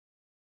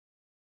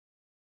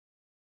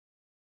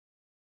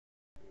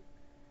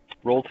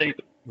Roll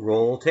tape.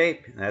 Roll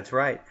tape. That's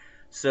right.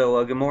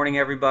 So, good morning,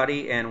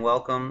 everybody, and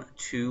welcome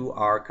to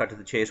our Cut to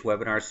the Chase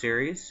webinar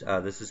series.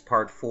 This is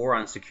part 4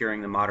 on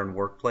securing the modern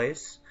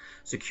workplace,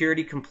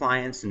 security,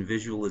 compliance, and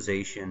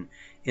visualization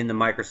in the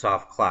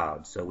Microsoft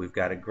Cloud. So, we've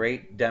got a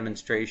great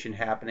demonstration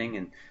happening,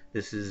 and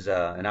this is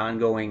an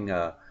ongoing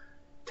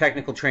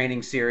technical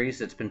training series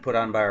that's been put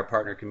on by our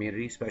partner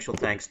community. Special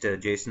thanks to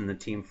Jason and the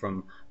team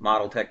from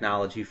Model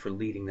Technology for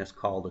leading this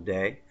call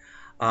today.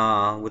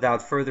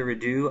 Without further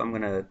ado, I'm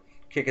going to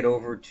kick it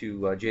over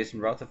to Jason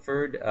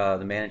Rutherford,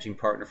 the managing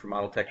partner for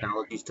Model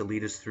Technologies, to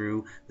lead us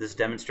through this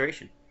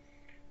demonstration.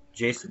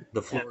 Jason,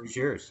 the floor is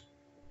yours.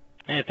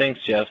 Hey,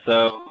 thanks, Jeff.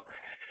 So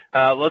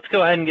let's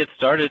go ahead and get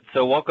started.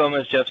 So welcome,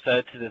 as Jeff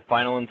said, to the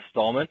final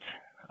installment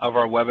of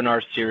our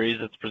webinar series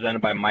that's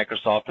presented by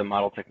Microsoft and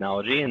Model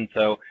Technology. And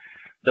so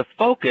the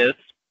focus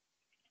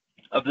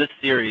of this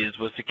series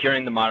was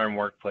securing the modern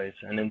workplace.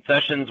 And in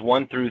sessions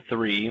 1 through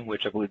 3,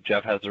 which I believe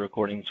Jeff has the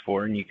recordings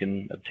for and you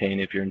can obtain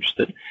if you're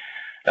interested,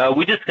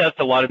 we discussed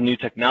a lot of new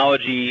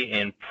technology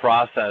and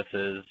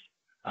processes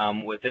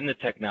within the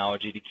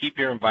technology to keep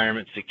your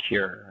environment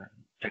secure.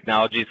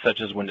 Technologies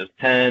such as Windows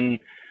 10,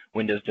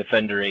 Windows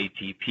Defender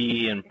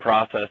ATP, and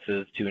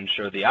processes to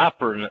ensure the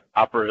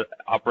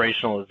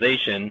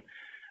operationalization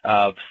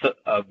of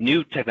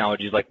new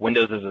technologies like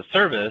Windows as a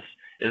service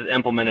is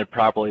implemented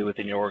properly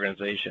within your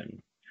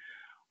organization.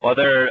 While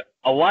there are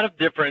a lot of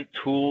different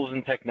tools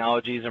and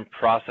technologies and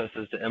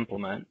processes to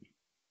implement,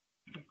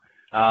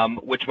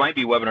 which might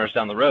be webinars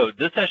down the road,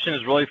 this session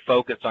is really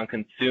focused on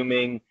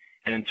consuming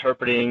and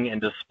interpreting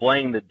and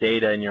displaying the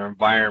data in your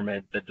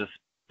environment that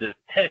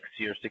depicts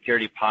your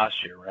security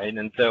posture, right?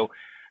 And so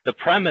the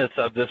premise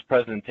of this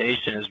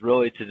presentation is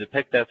really to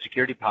depict that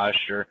security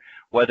posture,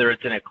 whether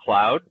it's in a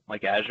cloud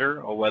like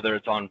Azure or whether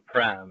it's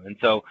on-prem. And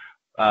so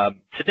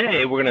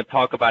today we're going to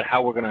talk about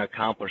how we're going to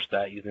accomplish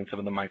that using some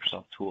of the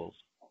Microsoft tools.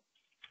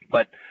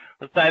 But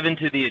let's dive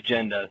into the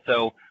agenda.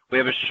 So we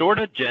have a short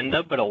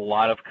agenda, but a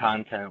lot of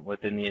content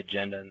within the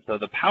agenda. And so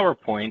the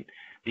PowerPoint,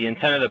 the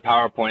intent of the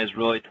PowerPoint is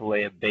really to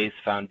lay a base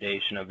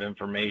foundation of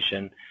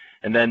information.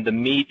 And then the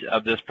meat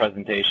of this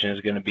presentation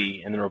is going to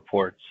be in the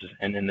reports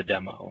and in the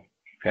demo.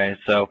 Okay,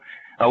 so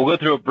we'll go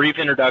through a brief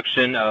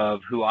introduction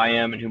of who I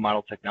am and who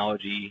Model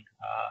Technology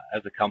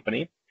as a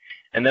company.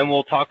 And then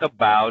we'll talk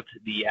about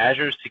the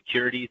Azure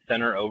Security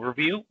Center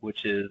overview,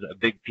 which is a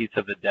big piece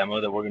of the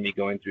demo that we're going to be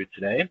going through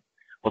today.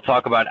 We'll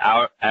talk about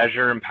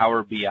Azure and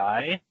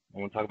PowerBI, and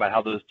we'll talk about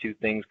how those two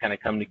things kind of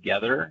come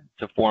together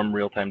to form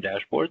real-time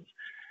dashboards.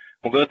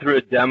 We'll go through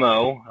a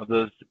demo of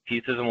those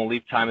pieces, and we'll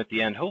leave time at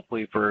the end,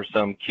 hopefully, for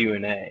some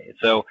Q&A.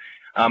 So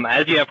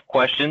as you have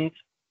questions,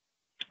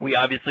 we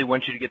obviously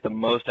want you to get the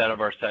most out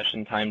of our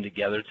session time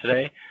together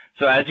today.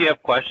 So as you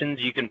have questions,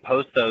 you can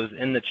post those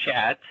in the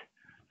chat,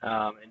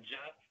 and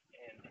Jeff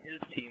and his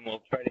team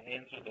will try to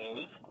answer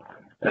those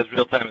as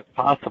real-time as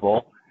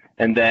possible.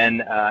 And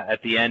then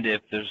at the end,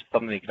 if there's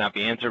something that cannot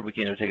be answered, we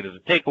can either take it as a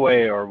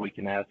takeaway or we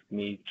can ask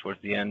me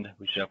towards the end.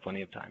 We should have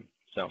plenty of time.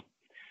 So,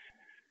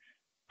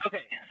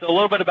 okay, so a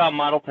little bit about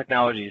Model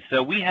Technology.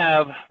 So we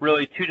have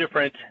really two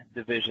different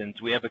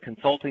divisions. We have a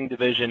consulting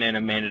division and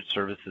a managed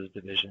services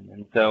division.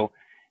 And so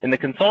in the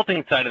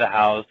consulting side of the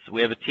house,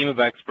 we have a team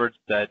of experts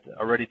that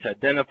are ready to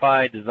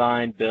identify,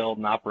 design, build,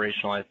 and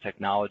operationalize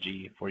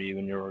technology for you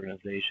in your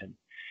organization.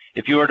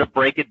 If you were to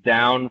break it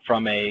down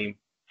from a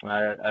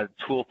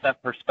tool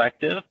set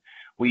perspective,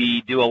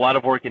 we do a lot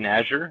of work in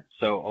Azure,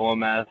 so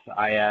OMS,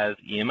 IaaS,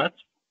 EMS.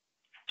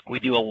 We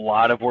do a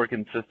lot of work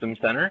in System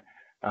Center,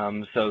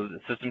 so the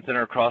System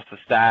Center across the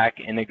stack,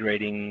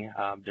 integrating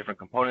different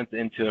components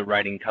into it,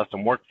 writing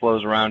custom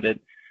workflows around it.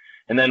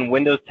 And then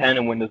Windows 10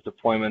 and Windows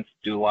deployments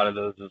do a lot of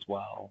those as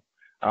well.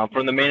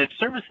 From the managed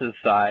services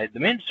side, the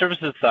managed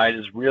services side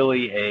is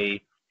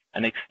really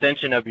an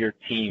extension of your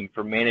team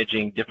for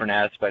managing different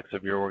aspects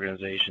of your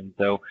organization.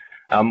 So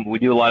we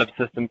do a lot of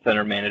System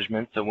Center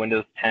management, so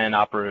Windows 10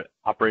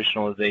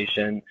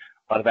 operationalization,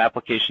 a lot of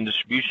application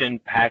distribution,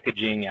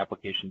 packaging,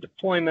 application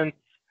deployments,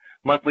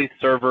 monthly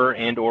server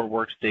and or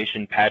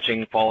workstation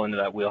patching fall into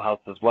that wheelhouse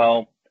as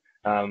well,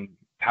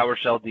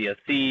 PowerShell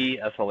DSC,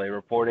 SLA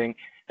reporting,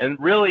 and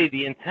really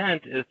the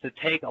intent is to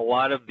take a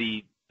lot of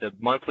the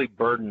monthly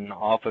burden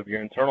off of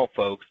your internal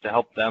folks to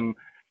help them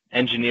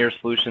engineer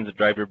solutions that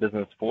drive your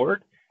business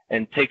forward,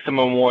 and take some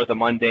more of the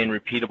mundane,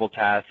 repeatable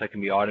tasks that can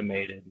be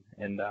automated,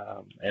 and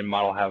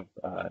Model have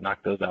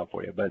knocked those out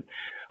for you. But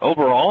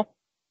overall,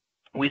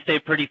 we stay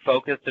pretty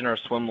focused in our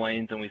swim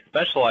lanes, and we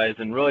specialize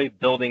in really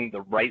building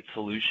the right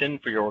solution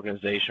for your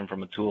organization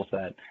from a tool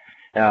set.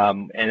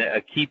 And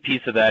a key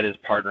piece of that is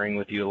partnering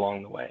with you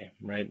along the way,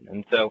 right?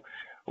 And so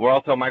we're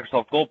also a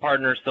Microsoft Gold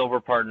partner, Silver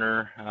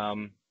partner,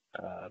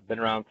 been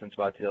around since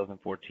about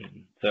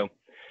 2014. So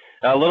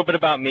a little bit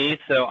about me.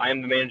 So I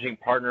am the managing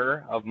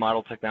partner of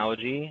Model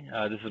Technology.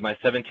 This is my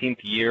 17th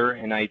year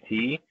in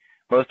IT,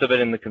 most of it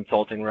in the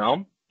consulting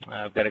realm.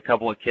 I've got a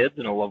couple of kids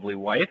and a lovely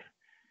wife.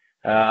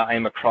 I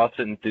am a CrossFit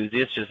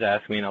enthusiast. Just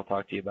ask me and I'll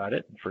talk to you about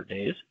it for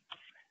days.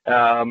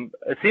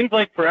 It seems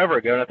like forever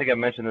ago, and I think I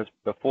mentioned this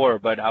before,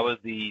 but I was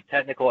the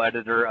technical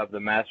editor of the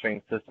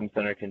Mastering System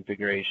Center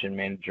Configuration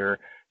Manager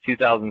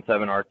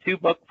 2007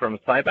 R2 book from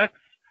Cybex.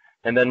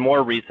 And then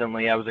more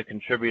recently, I was a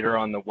contributor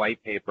on the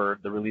white paper,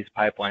 the release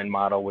pipeline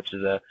model, which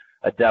is a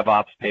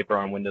DevOps paper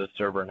on Windows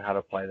Server and how to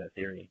apply that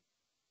theory.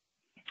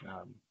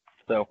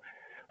 So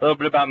a little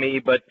bit about me,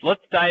 but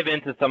let's dive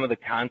into some of the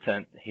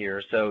content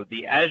here. So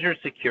the Azure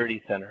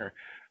Security Center.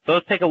 So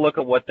let's take a look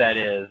at what that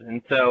is.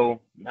 And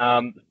so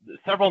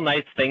several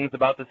nice things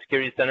about the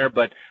Security Center,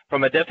 but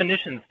from a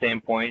definition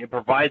standpoint, it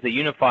provides a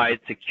unified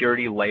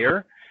security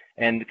layer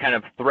and kind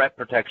of threat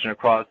protection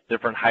across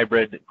different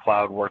hybrid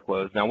cloud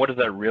workloads. Now, what does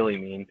that really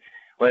mean?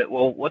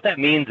 Well, what that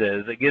means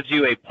is it gives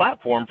you a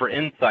platform for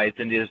insights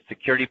into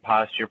security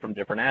posture from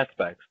different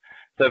aspects.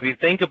 So if you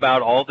think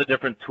about all the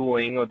different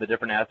tooling or the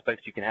different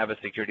aspects you can have a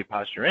security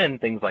posture in,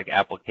 things like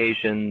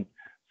applications,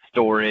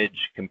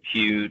 storage,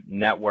 compute,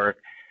 network,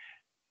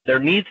 there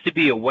needs to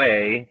be a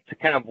way to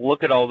kind of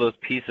look at all those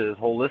pieces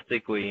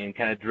holistically and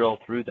kind of drill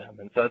through them.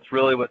 And so that's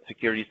really what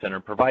Security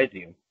Center provides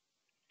you.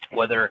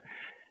 Whether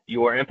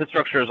your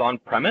infrastructure is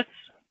on-premise,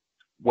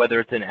 whether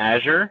it's in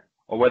Azure,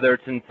 or whether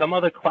it's in some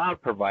other cloud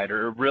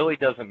provider, it really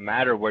doesn't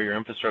matter where your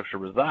infrastructure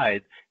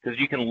resides, because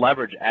you can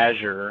leverage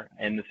Azure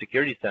and the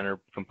Security Center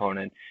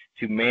component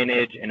to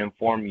manage and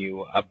inform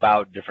you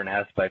about different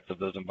aspects of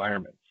those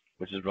environments,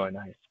 which is really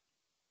nice.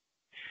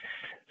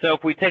 So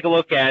if we take a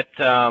look at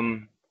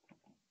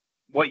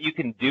what you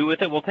can do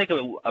with it, we'll take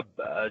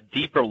a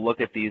deeper look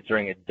at these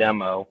during a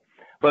demo.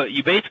 But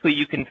you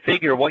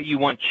configure what you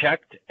want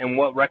checked and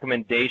what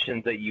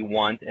recommendations that you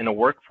want in a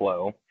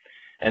workflow.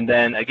 And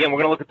then, again, we're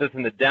going to look at this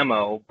in the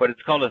demo, but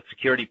it's called a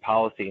security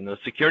policy. And those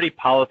security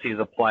policies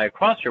apply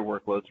across your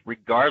workloads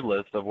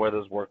regardless of where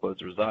those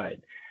workloads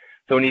reside.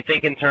 So when you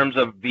think in terms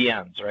of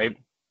VMs, right,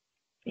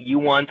 you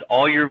want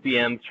all your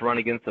VMs to run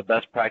against the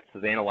best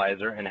practices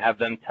analyzer and have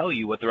them tell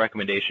you what the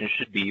recommendations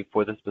should be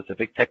for the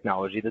specific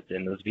technology that's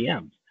in those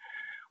VMs.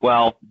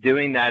 Well,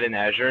 doing that in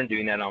Azure and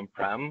doing that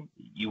on-prem,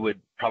 you would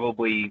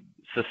probably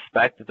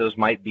suspect that those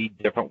might be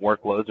different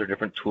workloads or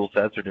different tool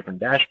sets or different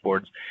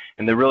dashboards,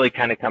 and they really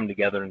kind of come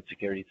together in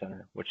Security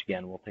Center, which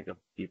again, we'll take a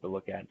deeper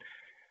look at.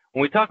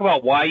 When we talk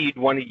about why you'd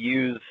want to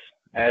use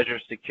Azure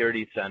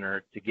Security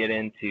Center to get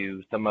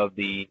into some of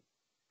the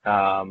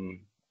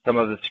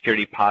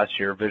security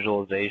posture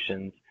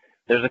visualizations,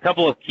 there's a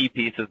couple of key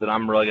pieces that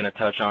I'm really going to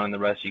touch on, and the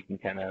rest you can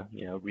kind of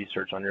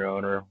research on your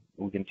own, or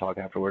we can talk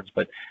afterwards.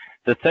 But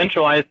the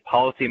centralized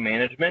policy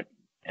management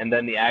and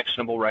then the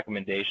actionable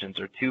recommendations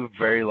are two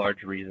very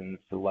large reasons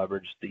to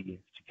leverage the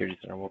Security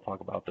Center. We'll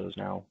talk about those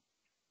now.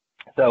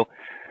 So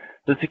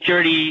the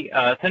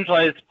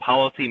centralized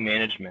policy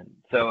management.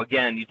 So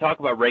again, you talk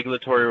about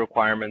regulatory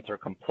requirements or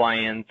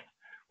compliance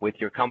with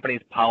your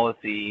company's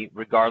policy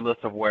regardless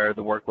of where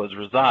the workloads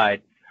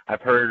reside.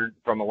 I've heard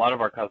from a lot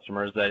of our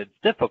customers that it's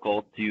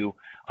difficult to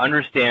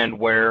understand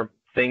where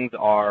things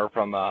are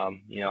from,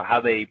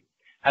 how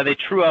they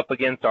true up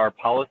against our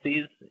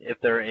policies if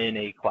they're in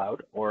a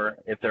cloud or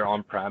if they're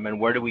on-prem, and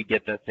where do we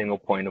get that single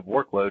point of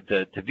workload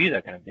to view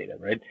that kind of data,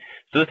 right?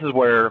 So this is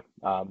where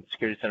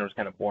Security Center is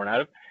kind of born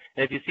out of.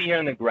 And if you see here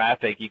in the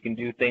graphic, you can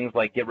do things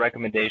like get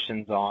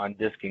recommendations on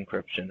disk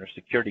encryption or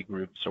security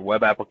groups or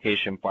web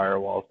application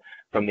firewalls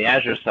from the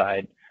Azure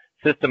side,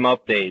 system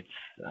updates,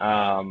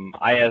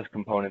 IaaS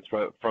components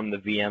from the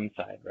VM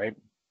side, right?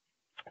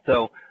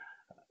 So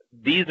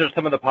these are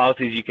some of the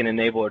policies you can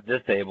enable or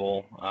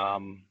disable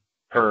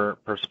per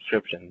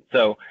subscription.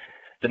 So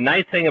the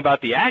nice thing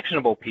about the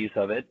actionable piece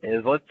of it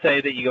is, let's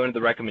say that you go into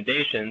the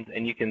recommendations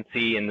and you can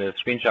see in the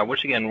screenshot,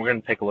 which again we're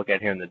going to take a look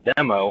at here in the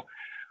demo,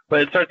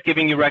 but it starts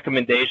giving you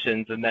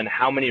recommendations and then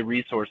how many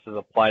resources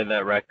apply to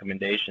that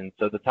recommendation.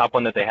 So the top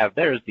one that they have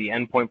there is the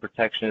endpoint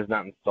protection is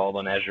not installed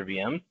on Azure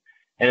VMs.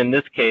 And in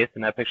this case,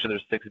 in that picture,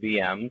 there's 6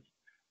 VMs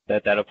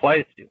that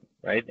applies to,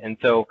 right? And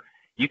so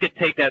you could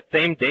take that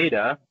same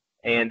data,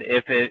 and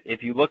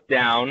if you look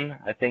down,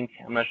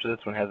 I'm not sure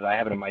this one has it, I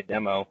have it in my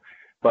demo,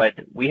 but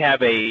we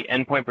have a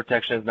endpoint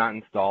protection is not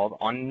installed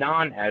on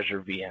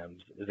non-Azure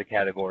VMs as a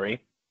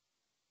category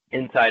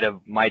inside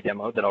of my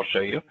demo that I'll show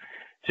you,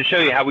 to show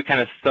you how we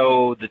kind of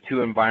sew the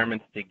two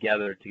environments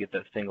together to get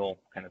that single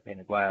kind of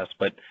pane of glass.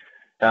 But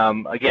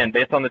again,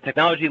 based on the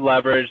technology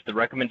leverage, the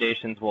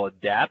recommendations will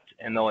adapt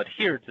and they'll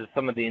adhere to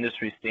some of the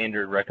industry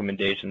standard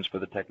recommendations for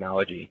the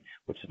technology,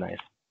 which is nice.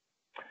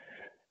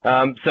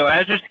 So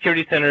Azure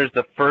Security Center is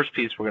the first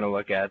piece we're going to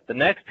look at. The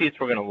next piece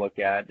we're going to look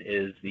at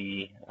is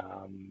the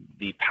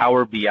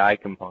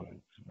PowerBI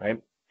components, right?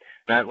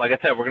 Now, like I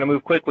said, we're going to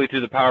move quickly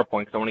through the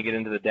PowerPoint because I want to get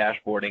into the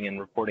dashboarding and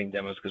reporting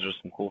demos because there's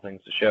some cool things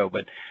to show.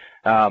 But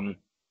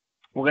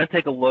we're going to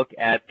take a look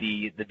at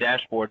the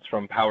dashboards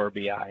from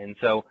PowerBI. And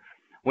so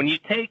when you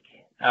take,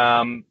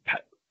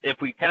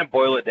 if we kind of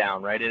boil it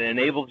down, right, it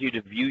enables you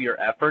to view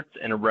your efforts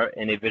in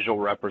a visual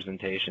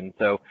representation.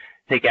 So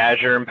take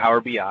Azure and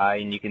Power BI,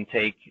 and you can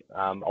take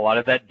a lot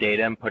of that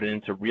data and put it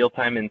into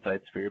real-time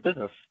insights for your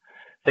business.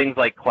 Things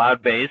like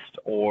cloud-based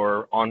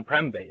or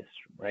on-prem based,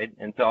 right?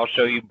 And so I'll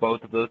show you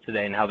both of those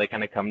today and how they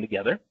kind of come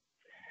together.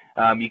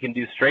 You can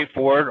do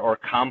straightforward or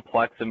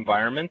complex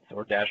environments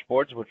or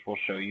dashboards, which we'll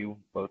show you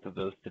both of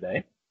those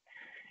today.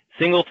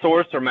 Single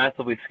source or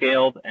massively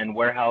scaled, and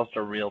warehoused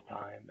or real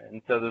time.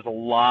 And so there's a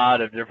lot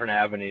of different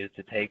avenues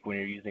to take when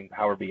you're using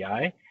Power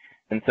BI.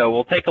 And so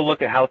we'll take a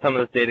look at how some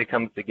of this data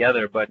comes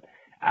together. But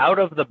out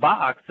of the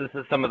box, this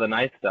is some of the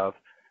nice stuff,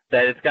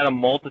 that it's got a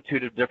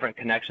multitude of different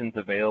connections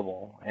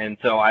available. And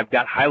so I've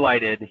got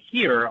highlighted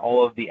here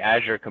all of the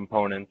Azure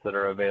components that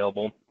are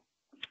available,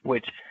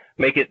 which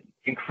make it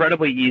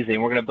incredibly easy.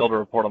 And we're going to build a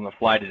report on the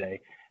fly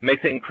today. It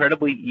makes it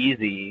incredibly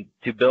easy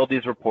to build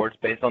these reports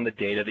based on the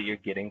data that you're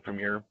getting from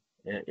your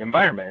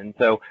environment. And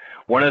so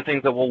one of the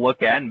things that we'll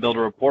look at and build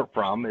a report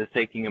from is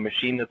taking a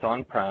machine that's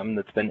on-prem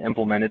that's been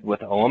implemented with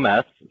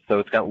OMS, so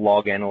it's got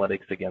log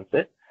analytics against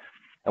it.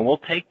 And we'll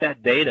take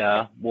that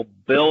data, we'll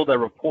build a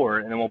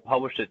report, and then we'll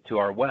publish it to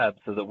our web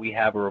so that we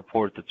have a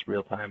report that's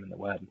real-time in the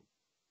web.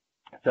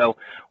 So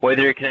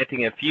whether you're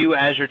connecting a few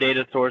Azure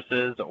data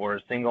sources or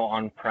a single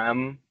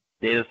on-prem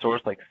data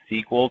source like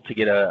SQL to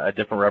get a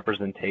different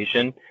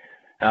representation,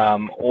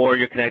 or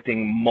you're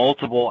connecting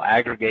multiple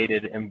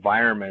aggregated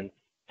environments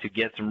to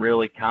get some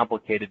really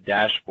complicated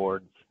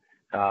dashboards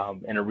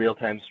in a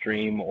real-time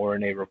stream or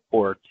in a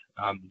report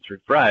that's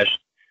refreshed,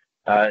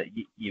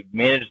 you've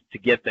managed to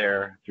get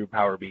there through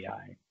Power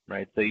BI,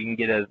 right? So you can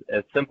get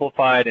as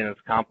simplified and as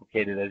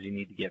complicated as you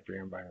need to get for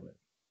your environment.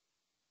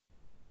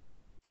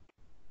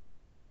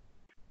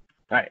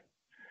 All right.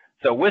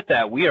 So with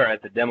that, we are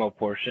at the demo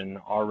portion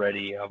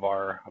already of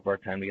our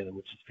time together,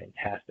 which is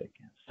fantastic.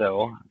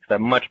 So, because I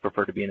much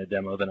prefer to be in a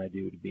demo than I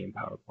do to be in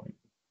PowerPoint.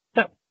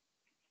 So,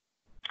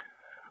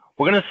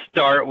 we're going to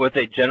start with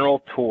a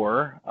general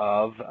tour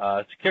of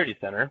Security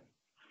Center.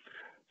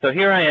 So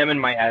here I am in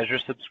my Azure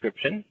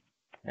subscription,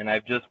 and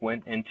I've just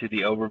went into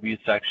the overview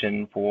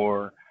section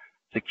for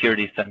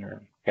Security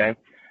Center. Okay,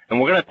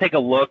 and we're going to take a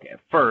look at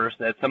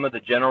first at some of the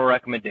general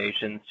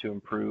recommendations to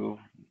improve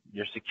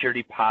your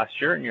security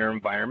posture in your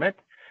environment.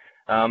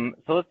 So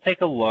let's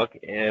take a look.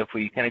 If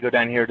we kind of go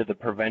down here to the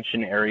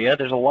prevention area,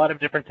 there's a lot of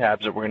different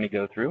tabs that we're going to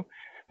go through.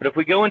 But if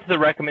we go into the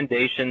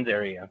recommendations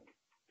area,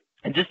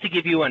 and just to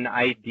give you an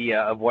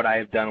idea of what I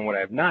have done and what I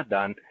have not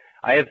done,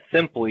 I have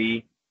some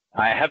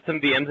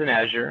VMs in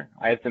Azure,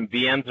 I have some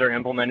VMs that are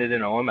implemented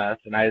in OMS,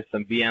 and I have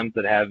some VMs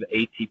that have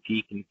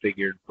ATP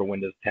configured for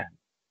Windows 10.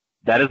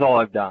 That is all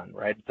I've done,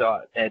 right?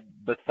 So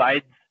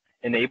besides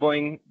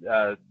enabling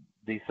the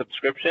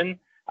subscription,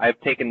 I've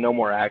taken no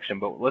more action,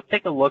 but let's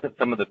take a look at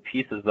some of the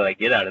pieces that I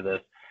get out of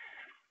this.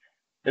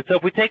 And so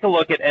if we take a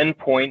look at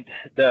endpoint,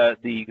 the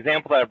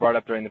example that I brought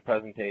up during the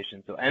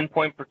presentation, so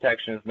endpoint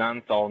protection is not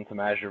installed in some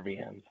Azure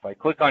VMs. If I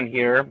click on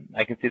here,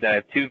 I can see that I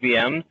have 2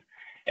 VMs,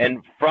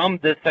 and from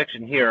this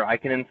section here, I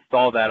can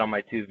install that on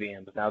my 2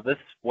 VMs. Now this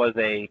was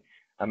a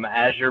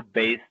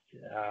Azure-based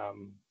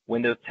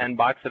Windows 10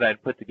 box that I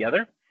had put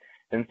together,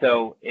 and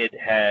so it's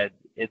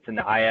an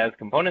IaaS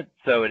component,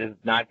 so it has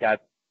not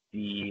got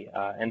the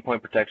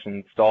endpoint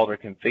protection installed or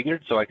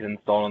configured, so I can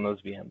install on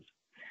those VMs.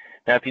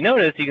 Now, if you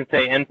notice, you can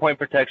say endpoint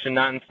protection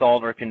not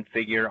installed or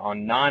configured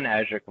on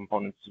non-Azure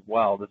components as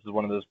well. This is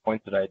one of those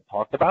points that I had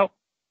talked about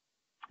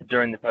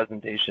during the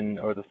presentation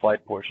or the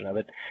slide portion of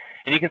it.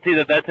 And you can see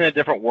that that's in a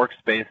different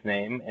workspace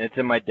name, and it's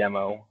in my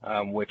demo,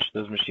 which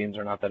those machines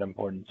are not that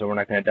important, so we're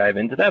not going to dive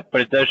into that,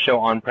 but it does show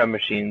on-prem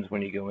machines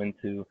when you go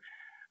into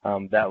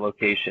that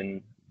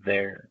location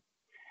there.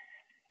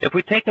 If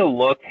we take a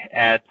look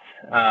at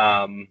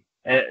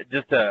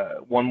just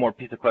one more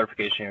piece of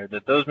clarification here,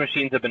 that those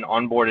machines have been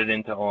onboarded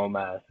into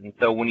OMS. And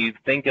so when you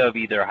think of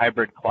either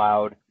hybrid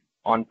cloud,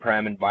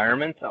 on-prem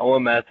environments,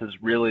 OMS is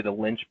really the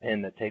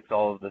linchpin that takes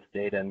all of this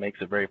data and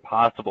makes it very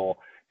possible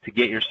to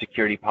get your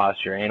security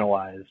posture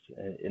analyzed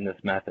in this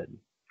method,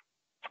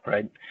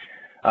 right?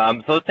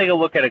 So let's take a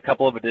look at a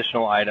couple of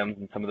additional items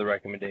and some of the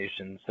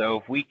recommendations. So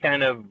if we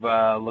kind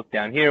of look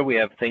down here, we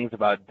have things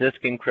about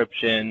disk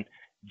encryption,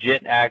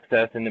 JIT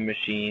access in the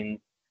machines,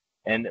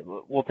 and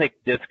we'll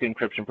take disk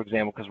encryption, for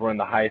example, because we're in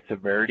the high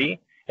severity.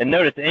 And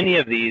notice any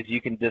of these, you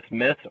can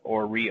dismiss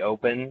or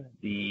reopen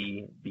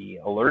the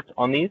alerts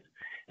on these.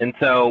 And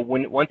so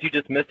once you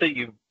dismiss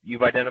it,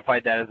 you've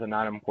identified that as a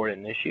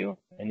non-important issue,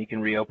 and you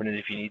can reopen it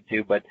if you need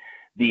to. But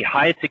the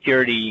high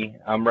security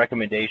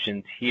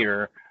recommendations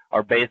here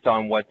are based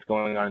on what's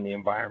going on in the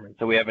environment.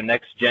 So we have a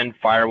next-gen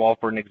firewall,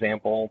 for an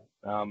example,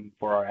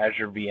 for our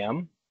Azure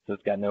VM. So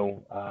it's got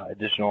no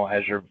additional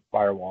Azure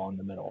firewall in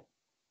the middle.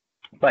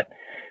 But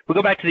if we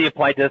go back to the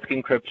apply disk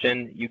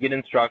encryption, you get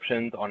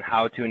instructions on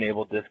how to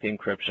enable disk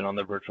encryption on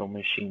the virtual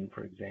machine,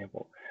 for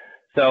example.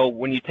 So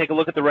when you take a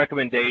look at the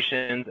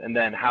recommendations and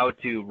then how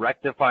to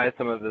rectify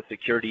some of the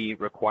security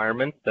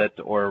requirements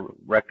or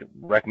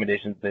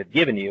recommendations they've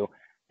given you,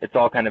 it's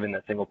all kind of in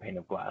that single pane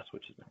of glass,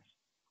 which is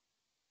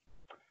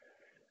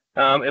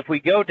nice. If we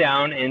go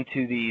down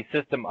into the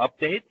system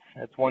updates,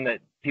 that's one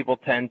that people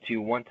tend to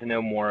want to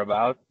know more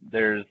about.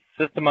 There's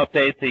system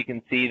updates, so you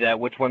can see that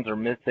which ones are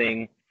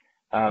missing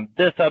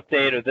this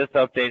update or this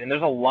update, and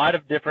there's a lot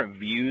of different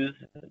views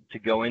to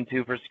go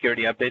into for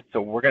security updates,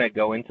 so we're going to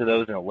go into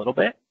those in a little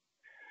bit.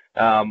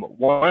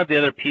 One of the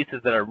other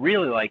pieces that I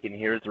really like in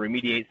here is the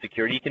remediate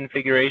security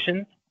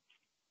configurations.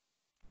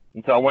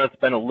 And so I want to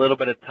spend a little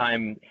bit of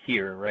time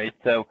here, right?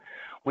 So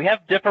we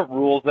have different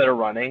rules that are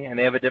running, and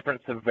they have a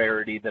different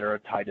severity that are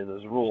tied to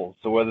those rules.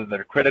 So whether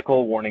they're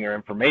critical, warning, or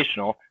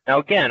informational. Now,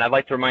 again, I'd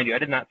like to remind you, I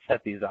did not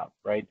set these up,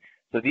 right?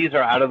 So these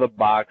are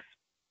out-of-the-box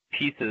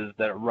pieces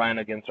that run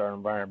against our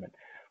environment.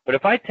 But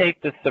if I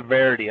take the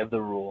severity of the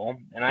rule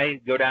and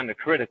I go down to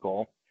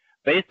critical,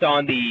 based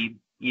on the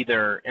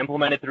either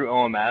implemented through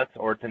OMS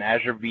or it's an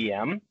Azure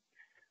VM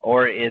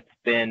or it's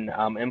been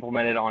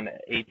implemented on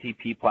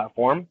ATP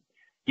platform,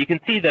 you can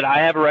see that I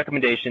have a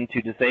recommendation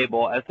to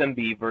disable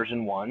SMB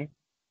version 1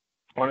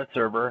 on a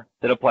server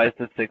that applies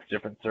to 6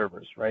 different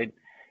servers, right?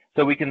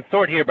 So we can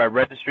sort here by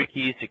registry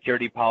key,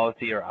 security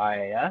policy, or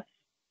IIS.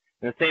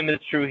 And the same is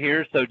true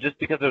here. So just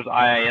because there's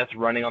IIS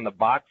running on the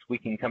box, we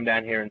can come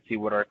down here and see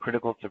what our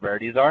critical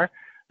severities are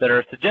that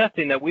are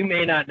suggesting that we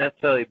may not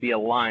necessarily be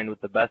aligned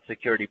with the best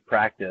security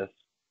practice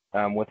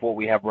with what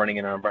we have running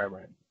in our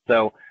environment.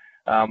 So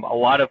a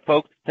lot of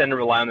folks tend to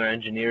rely on their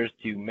engineers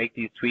to make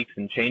these tweaks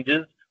and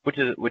changes, which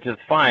is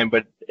fine,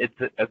 but it's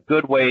a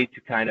good way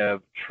to kind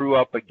of true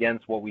up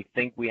against what we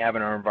think we have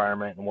in our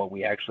environment and what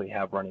we actually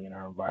have running in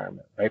our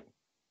environment, right?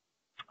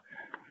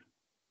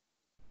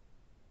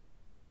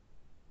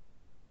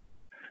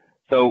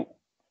 So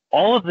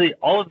all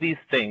of these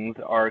things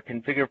are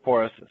configured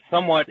for us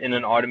somewhat in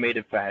an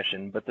automated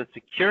fashion, but the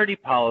security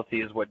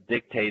policy is what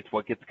dictates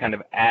what gets kind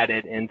of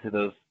added into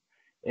those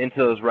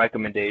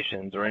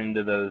recommendations or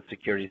into those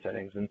security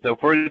settings. And so,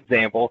 for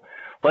example,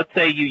 let's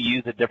say you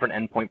use a different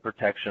endpoint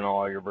protection on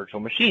all your virtual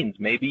machines.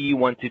 Maybe you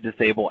want to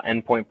disable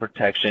endpoint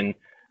protection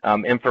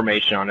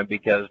information on it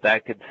because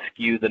that could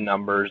skew the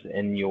numbers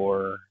in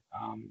your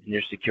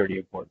security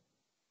report.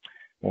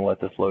 We'll let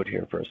this load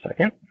here for a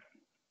second.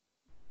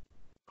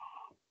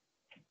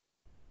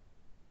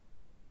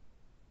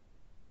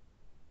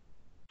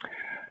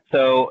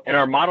 So in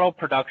our model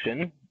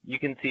production, you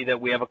can see that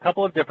we have a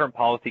couple of different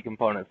policy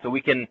components. So we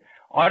can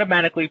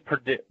automatically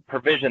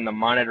provision the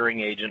monitoring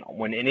agent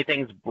when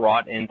anything's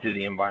brought into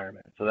the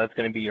environment. So that's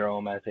going to be your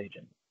OMS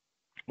agent.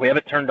 We have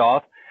it turned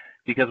off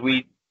because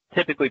we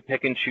typically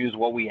pick and choose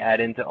what we add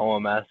into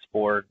OMS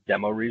for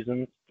demo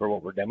reasons for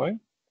what we're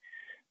demoing.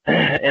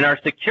 In our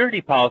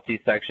security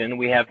policy section,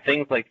 we have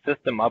things like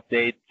system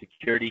updates,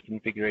 security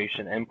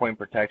configuration, endpoint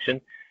protection,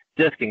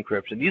 disk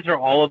encryption. These are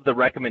all of the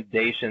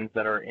recommendations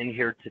that are in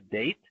here to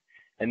date,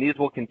 and these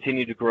will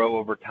continue to grow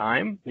over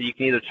time. So you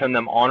can either turn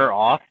them on or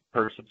off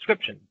per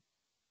subscription.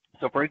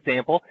 So for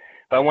example,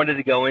 if I wanted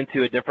to go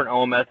into a different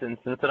OMS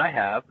instance that I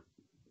have,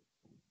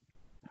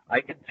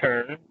 I could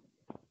turn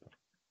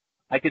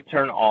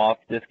off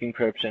disk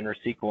encryption or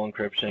SQL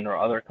encryption or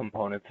other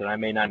components that I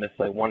may not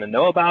necessarily want to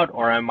know about,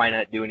 or I might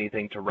not do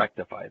anything to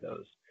rectify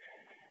those.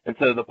 And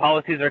so the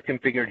policies are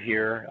configured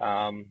here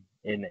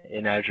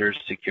in Azure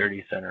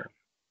Security Center.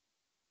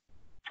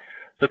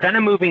 So kind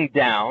of moving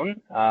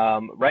down,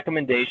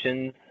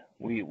 recommendations,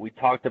 we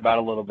talked about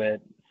a little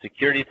bit.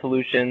 Security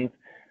solutions,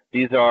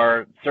 these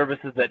are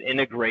services that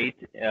integrate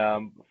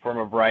from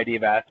a variety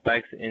of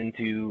aspects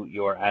into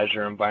your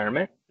Azure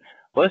environment.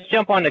 Let's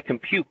jump on to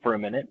compute for a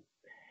minute.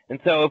 And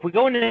so if we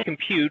go into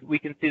compute, we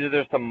can see that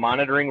there's some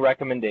monitoring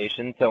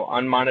recommendations, so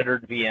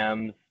unmonitored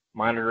VMs,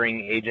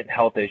 monitoring agent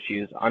health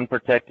issues,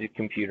 unprotected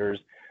computers.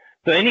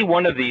 So any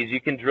one of these you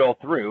can drill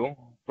through.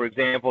 For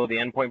example, the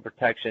endpoint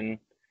protection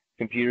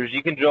computers,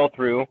 you can drill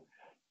through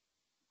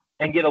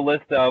and get a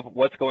list of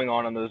what's going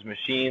on those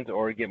machines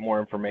or get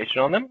more information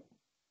on them.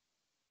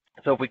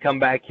 So if we come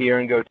back here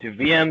and go to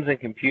VMs and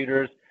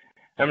computers,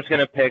 I'm just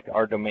going to pick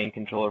our domain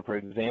controller, for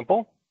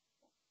example,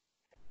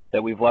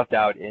 that we've left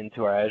out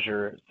into our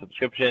Azure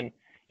subscription.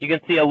 You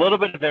can see a little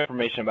bit of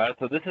information about it.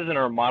 So this is in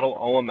our model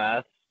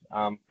OMS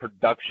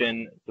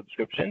production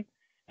subscription.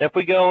 If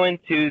we go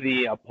into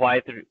the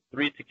apply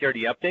 3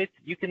 security updates,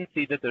 you can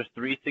see that there's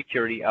 3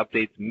 security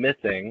updates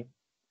missing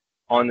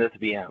on this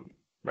VM,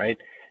 right?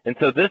 And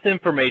so this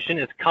information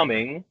is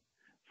coming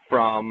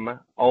from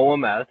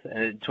OMS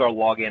and to our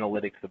log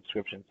analytics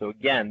subscription. So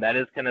again, that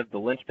is kind of the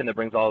linchpin that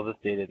brings all of this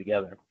data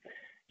together.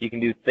 You can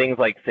do things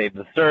like save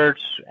the search,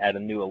 add a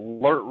new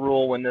alert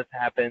rule when this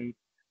happens.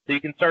 So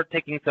you can start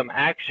taking some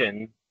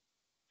action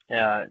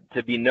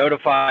to be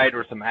notified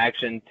or some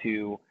action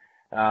to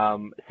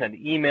send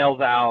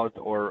emails out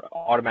or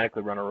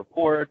automatically run a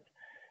report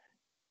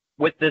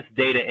with this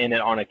data in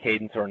it on a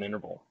cadence or an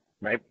interval,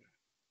 right?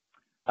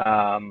 Let's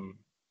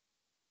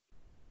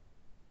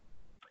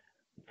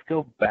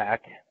go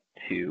back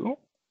to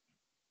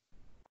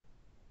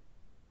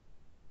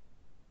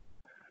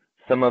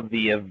some of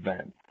the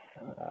events.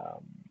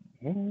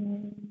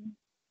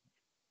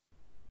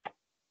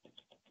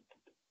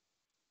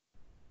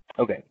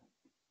 Okay.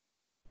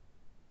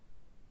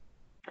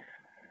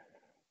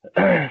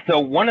 So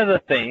one of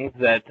the things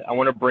that I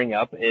want to bring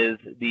up is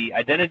the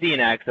identity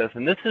and access,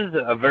 and this is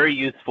a very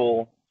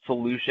useful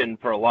solution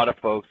for a lot of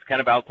folks, kind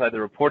of outside the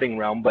reporting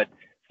realm, but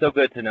still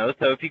good to know.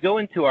 So if you go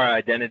into our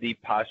identity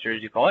posture,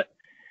 as you call it,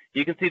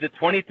 you can see the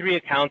 23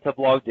 accounts have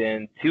logged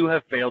in, 2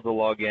 have failed to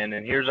log in,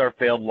 and here's our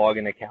failed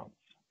login accounts,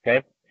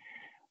 okay?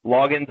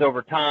 Logins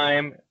over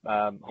time,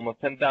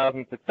 almost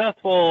 10,000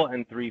 successful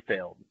and 3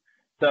 failed.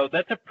 So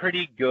that's a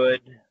pretty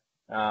good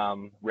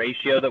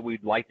ratio that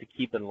we'd like to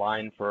keep in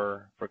line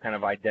for kind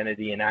of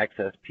identity and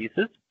access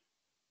pieces.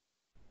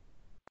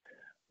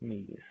 Let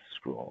me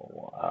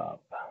scroll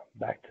up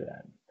back to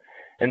that.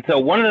 And so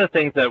one of the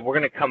things that we're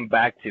going to come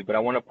back to, but I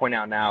want to point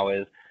out now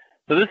is,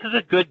 so this is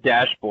a good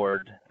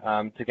dashboard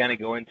to kind of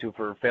go into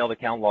for failed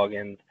account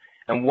logins.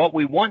 And what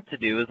we want to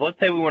do is, let's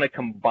say we want to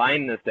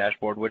combine this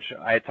dashboard, which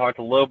I talked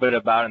a little bit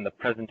about in the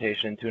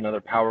presentation, to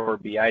another Power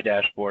BI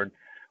dashboard.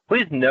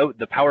 Please note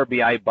the Power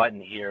BI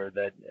button here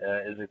that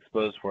is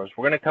exposed for us.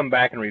 We're going to come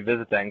back and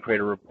revisit that and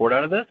create a report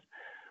out of this.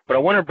 But I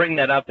want to bring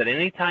that up that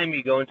anytime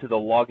you go into the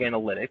log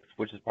analytics,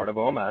 which is part of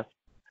OMS,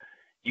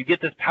 you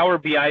get this Power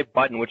BI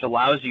button, which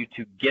allows you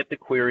to get the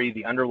query,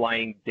 the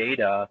underlying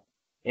data,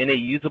 in a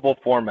usable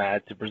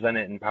format to present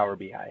it in Power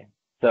BI.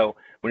 So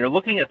when you're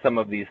looking at some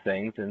of these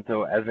things, and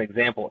so as an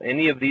example,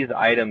 any of these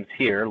items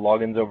here,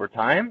 logins over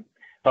time,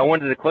 if I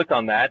wanted to click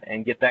on that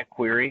and get that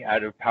query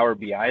out of Power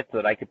BI so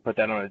that I could put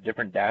that on a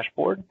different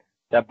dashboard,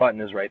 that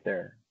button is right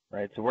there,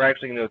 right? So we're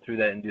actually going to go through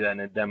that and do that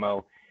in a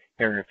demo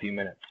here in a few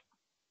minutes.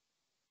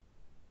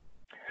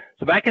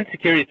 So back in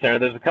Security Center,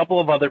 there's a couple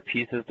of other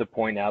pieces to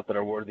point out that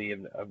are worthy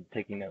of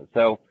taking note.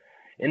 So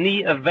in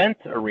the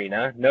events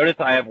arena, notice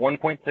I have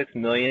 1.6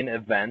 million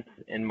events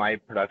in my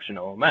production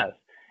OMS.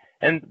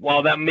 And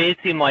while that may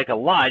seem like a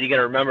lot, you got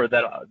to remember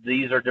that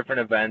these are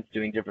different events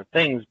doing different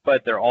things,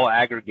 but they're all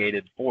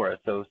aggregated for us.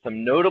 So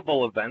some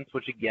notable events,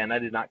 which again I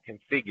did not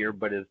configure,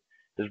 but is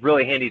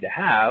really handy to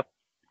have,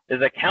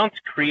 is accounts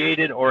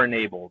created or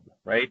enabled,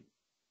 right?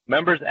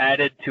 Members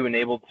added to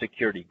enabled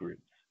security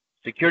groups.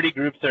 Security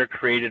groups that are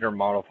created or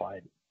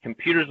modified.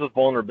 Computers with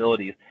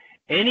vulnerabilities.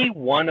 Any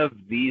one of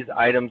these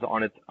items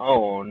on its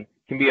own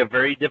can be a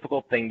very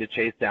difficult thing to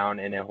chase down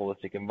in a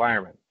holistic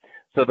environment.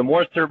 So the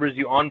more servers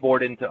you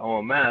onboard into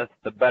OMS,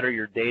 the better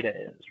your data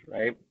is,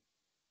 right?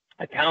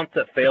 Accounts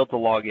that fail to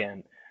log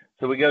in.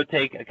 So we go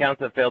take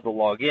accounts that failed to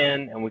log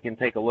in, and we can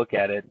take a look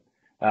at it.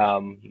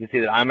 You can see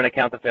that I'm an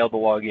account that failed to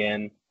log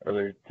in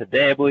earlier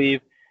today, I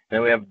believe. And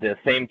then we have the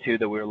same 2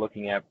 that we were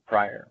looking at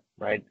prior,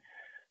 right?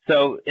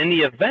 So in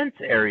the events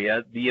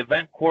area, the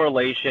event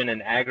correlation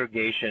and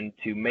aggregation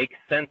to make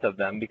sense of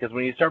them, because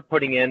when you start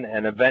putting in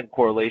an event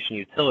correlation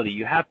utility,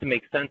 you have to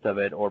make sense of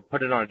it or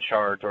put it on a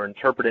chart or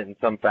interpret it in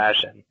some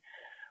fashion,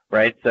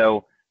 right?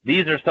 So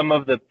these are some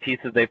of the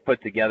pieces they've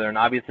put together, and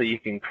obviously you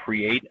can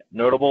create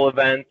notable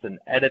events and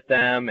edit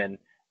them and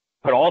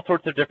put all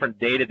sorts of different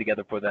data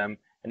together for them.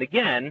 And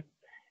again,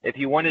 if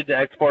you wanted to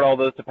export all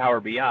those to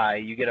Power BI,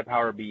 you get a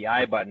Power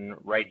BI button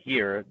right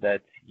here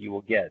that you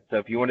will get. So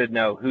if you wanted to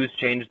know who's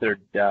changed their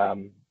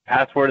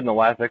password in the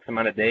last X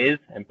amount of days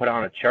and put it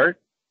on a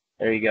chart,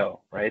 there you go,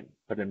 right?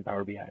 Put it in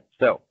Power BI.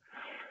 So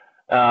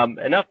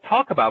enough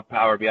talk about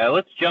Power BI.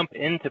 Let's jump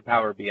into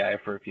Power BI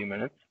for a few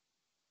minutes.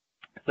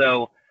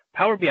 So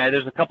Power BI,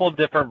 there's a couple of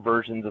different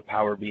versions of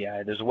Power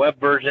BI. There's a web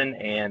version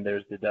and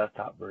there's the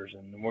desktop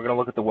version. And we're going to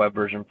look at the web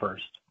version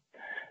first.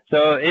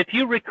 So if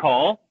you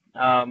recall,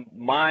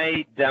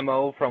 my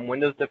demo from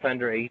Windows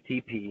Defender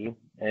ATP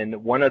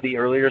and one of the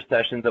earlier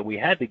sessions that we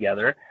had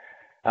together,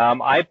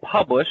 I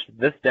published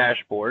this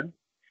dashboard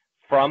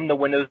from the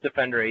Windows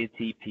Defender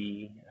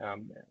ATP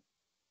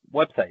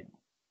website.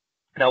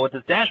 Now what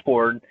this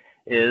dashboard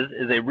is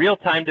a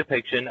real-time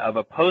depiction of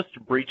a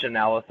post-breach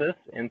analysis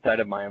inside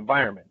of my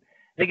environment.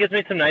 It gives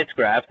me some nice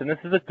graphs, and this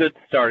is a good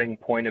starting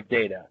point of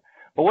data.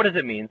 But what does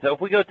it mean? So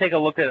if we go take a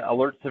look at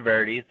alert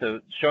severity,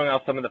 so showing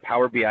off some of the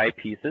Power BI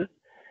pieces,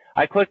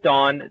 I clicked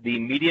on the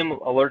medium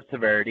alert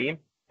severity,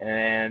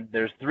 and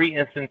there's 3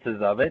 instances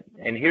of it,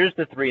 and here's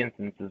the 3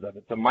 instances of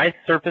it. So my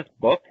Surface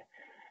book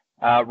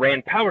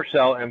ran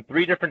PowerShell in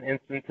 3 different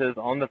instances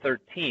on the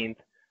 13th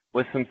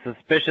with some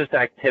suspicious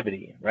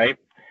activity, right?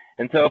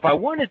 And so if I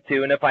wanted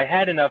to, and if I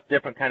had enough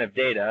different kind of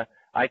data,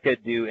 I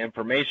could do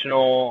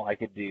informational, I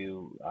could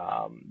do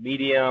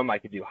medium, I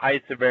could do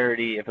high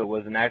severity if it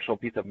was an actual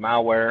piece of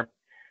malware.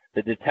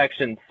 The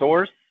detection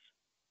source,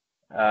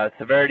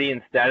 severity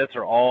and status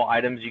are all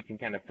items you can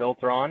kind of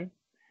filter on.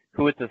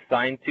 Who it's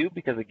assigned to,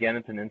 because again,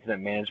 it's an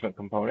incident management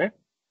component.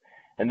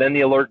 And then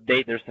the alert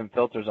date, there's some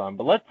filters on.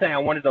 But let's say I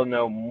wanted to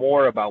know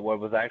more about what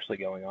was actually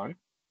going on.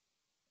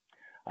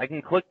 I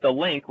can click the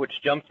link,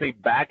 which jumps me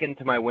back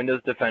into my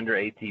Windows Defender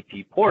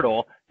ATP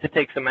portal to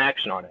take some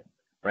action on it,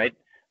 right?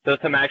 So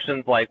some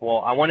actions like, well,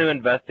 I want to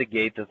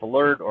investigate this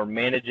alert or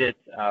manage it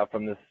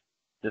from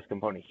this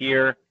component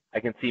here. I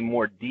can see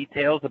more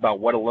details about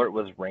what alert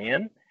was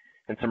ran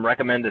and some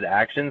recommended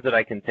actions that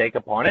I can take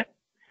upon it.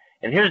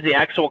 And here's the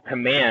actual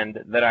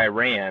command that I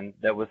ran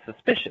that was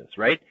suspicious,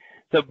 right?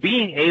 So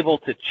being able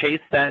to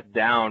chase that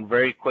down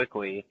very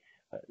quickly,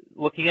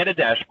 looking at a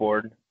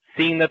dashboard,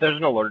 seeing that there's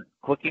an alert,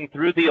 clicking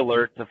through the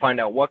alert to find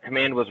out what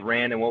command was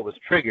ran and what was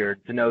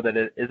triggered to know that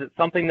is it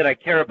something that I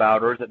care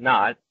about or is it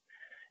not?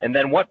 And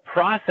then what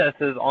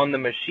processes on the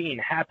machine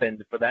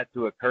happened for that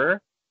to occur?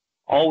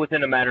 all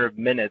within a matter of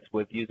minutes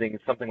with using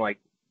something like,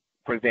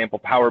 for example,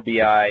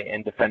 PowerBI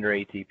and Defender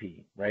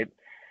ATP, right?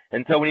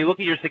 And so when you look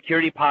at your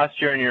security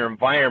posture in your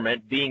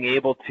environment, being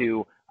able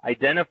to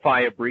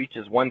identify a breach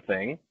is one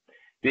thing.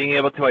 Being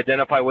able to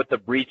identify what the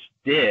breach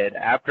did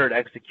after it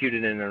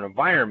executed in an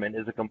environment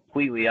is a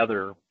completely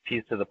other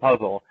piece to the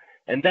puzzle.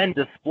 And then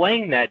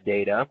displaying that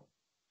data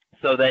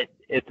so that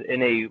it's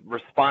in a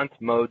response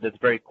mode that's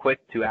very quick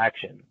to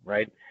action,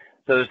 right?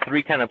 So there's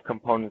three kind of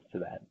components to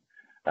that.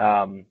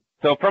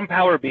 So from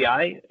Power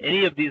BI,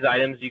 any of these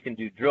items you can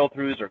do drill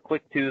throughs or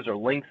click tos or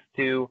links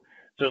to.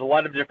 So there's a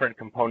lot of different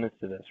components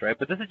to this, right?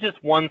 But this is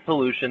just one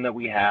solution that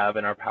we have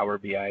in our Power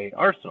BI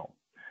arsenal.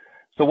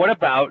 So what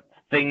about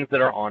things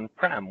that are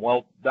on-prem?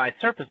 Well, my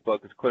Surface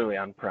Book is clearly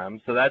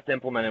on-prem, so that's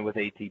implemented with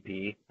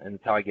ATP, and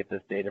that's how I get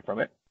this data from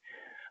it.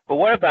 But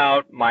what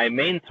about my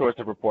main source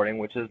of reporting,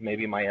 which is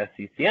maybe my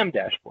SCCM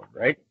dashboard,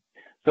 right?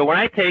 So when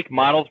I take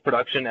models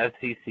production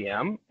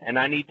SCCM, and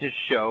I need to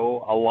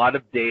show a lot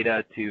of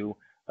data to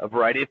a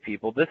variety of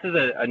people, this is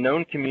a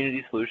known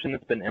community solution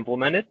that's been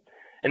implemented,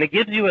 and it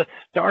gives you a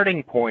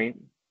starting point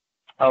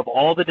of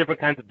all the different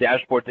kinds of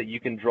dashboards that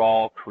you can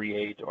draw,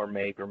 create, or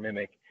make, or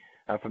mimic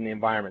from the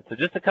environment. So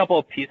just a couple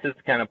of pieces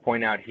to kind of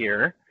point out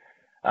here.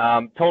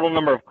 Total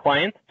number of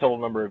clients, total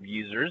number of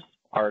users,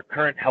 our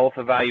current health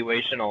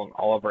evaluation on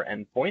all of our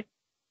endpoints.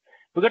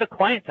 If we go to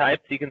client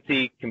types, you can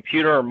see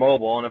computer or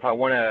mobile, and if I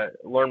want to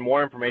learn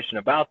more information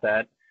about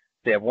that,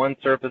 they have one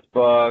Surface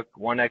Book,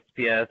 one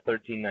XPS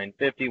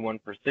 13950, one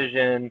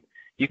Precision.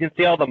 You can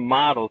see all the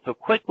models, so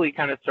quickly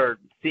kind of start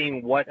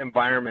seeing what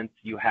environments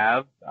you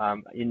have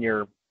in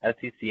your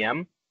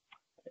SCCM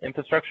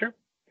infrastructure.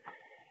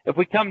 If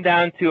we come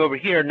down to over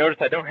here, notice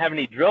I don't have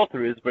any drill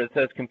throughs, but it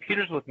says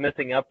computers with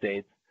missing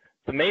updates.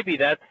 So maybe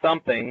that's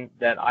something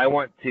that I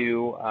want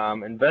to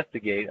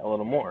investigate a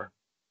little more.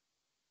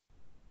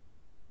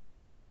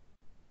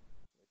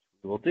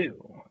 Which we will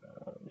do.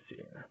 Let me see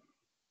here.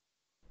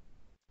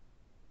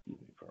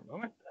 Excuse me for a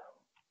moment.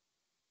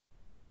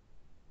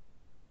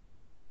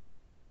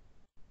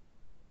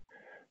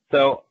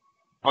 So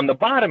on the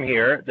bottom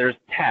here, there's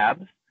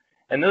tabs.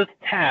 And those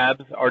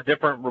tabs are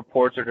different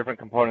reports or different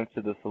components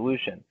to the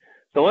solution.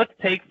 So let's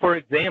take, for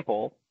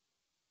example,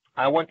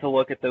 I want to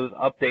look at those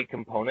update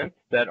components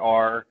that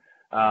are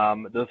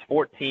those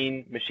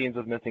 14 machines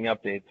with missing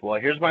updates.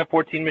 Well, here's my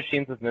 14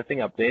 machines with missing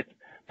updates.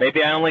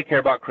 Maybe I only care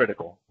about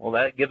critical. Well,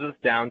 that gives us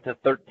down to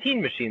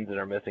 13 machines that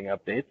are missing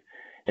updates.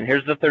 And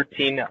here's the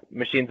 13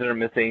 machines that are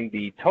missing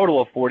the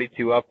total of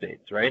 42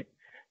 updates, right?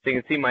 So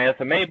you can see my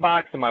SMA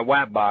box and my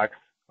WAP box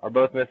are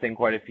both missing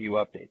quite a few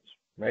updates,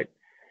 right?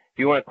 If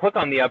you want to click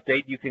on the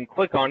update, you can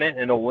click on it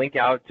and it'll link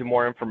out to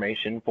more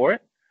information for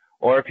it.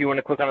 Or if you want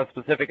to click on a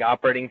specific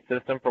operating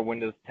system for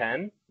Windows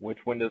 10, which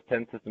Windows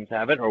 10 systems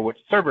have it, or which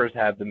servers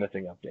have the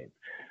missing updates.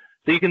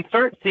 So you can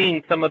start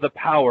seeing some of the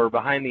power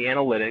behind the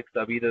analytics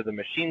of either the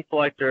machine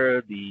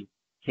selector, the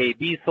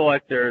KB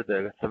selector,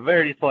 the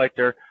severity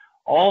selector,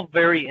 all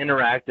very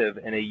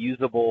interactive in a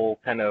usable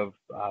kind of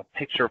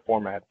picture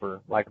format, for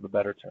lack of a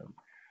better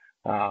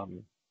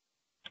term.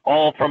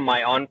 All from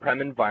my on-prem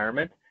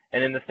environment.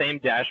 And in the same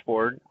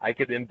dashboard, I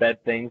could embed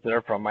things that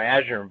are from my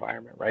Azure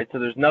environment, right? So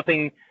there's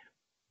nothing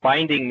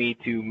binding me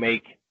to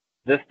make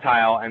this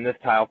tile and this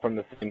tile from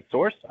the same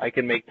source. I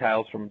can make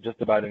tiles from just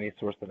about any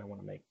source that I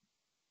want to make.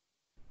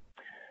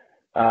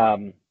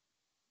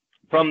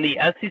 From the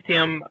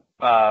SCCM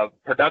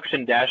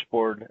production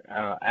dashboard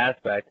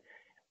aspect,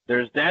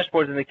 there's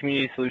dashboards in the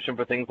community solution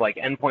for things like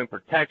endpoint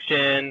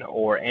protection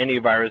or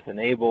antivirus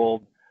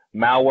enabled,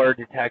 malware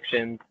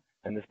detection,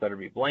 and this better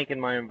be blank in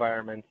my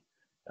environment,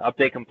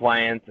 update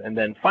compliance, and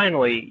then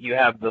finally you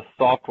have the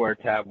software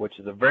tab, which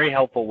is a very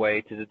helpful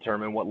way to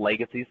determine what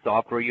legacy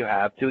software you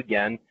have to,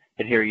 again,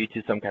 adhere you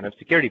to some kind of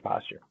security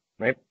posture,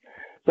 right?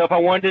 So if I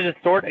wanted to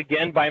sort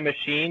again by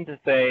machine to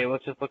say,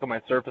 let's just look at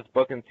my Surface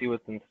Book and see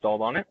what's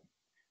installed on it,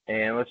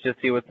 and let's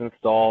just see what's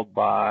installed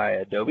by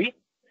Adobe.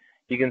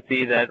 You can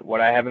see that what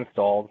I have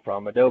installed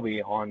from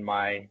Adobe on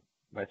my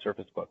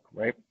Surface Book,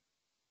 right?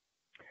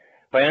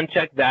 If I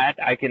uncheck that,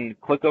 I can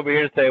click over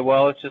here and say,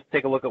 well, let's just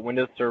take a look at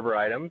Windows Server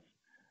items.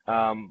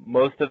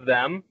 Most of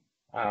them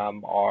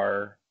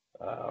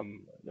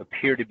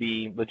appear to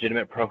be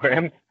legitimate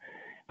programs.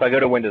 If I go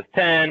to Windows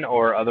 10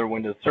 or other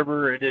Windows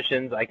Server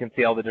editions, I can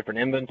see all the different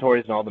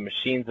inventories and all the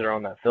machines that are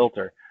on that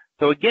filter.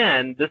 So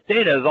again, this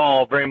data is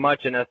all very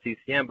much in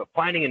SCCM, but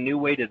finding a new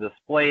way to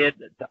display it,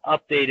 to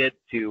update it,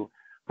 to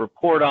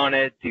report on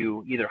it,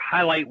 to either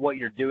highlight what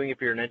you're doing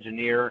if you're an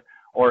engineer,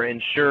 or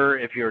ensure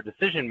if you're a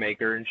decision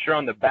maker, ensure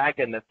on the back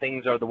end that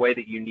things are the way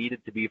that you need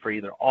it to be for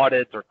either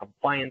audits or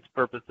compliance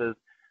purposes.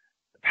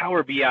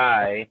 Power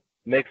BI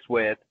mixed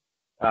with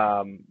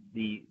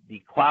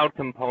the cloud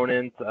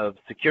components of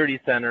Security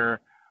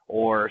Center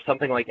or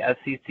something like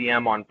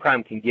SCCM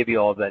on-prem can give you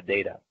all of that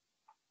data.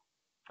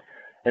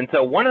 And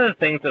so one of the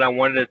things that I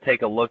wanted to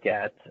take a look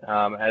at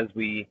as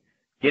we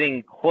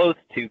getting close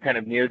to kind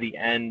of near the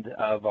end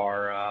of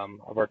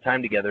our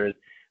time together is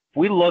if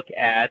we look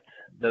at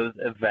those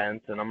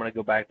events, and I'm going to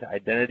go back to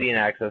Identity and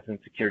Access and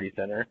Security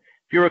Center.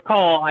 If If you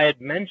recall, I had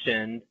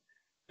mentioned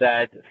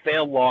that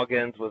failed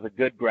logins was a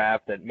good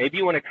graph that maybe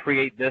you want to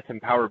create this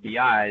in Power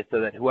BI so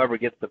that whoever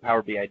gets the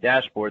Power BI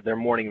dashboard, their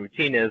morning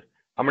routine is,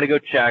 I'm going to go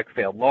check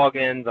failed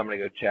logins, I'm going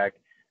to go check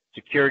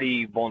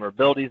security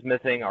vulnerabilities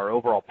missing, our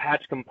overall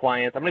patch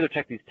compliance. I'm going to go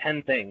check these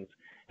 10 things.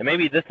 And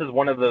maybe this is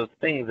one of those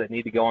things that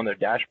need to go on their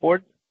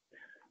dashboard.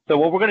 So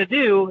what we're going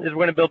to do is we're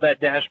going to build that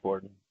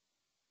dashboard.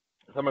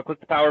 So I'm going to click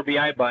the Power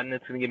BI button.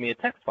 It's going to give me a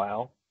text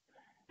file.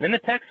 And in the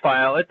text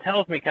file, it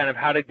tells me kind of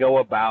how to go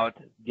about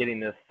getting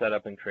this set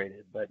up and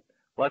created. But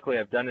luckily,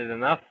 I've done it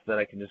enough that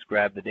I can just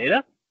grab the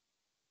data.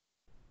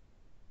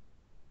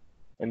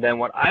 And then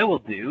what I will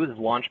do is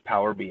launch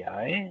Power BI,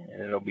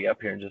 and it'll be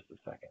up here in just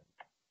a second.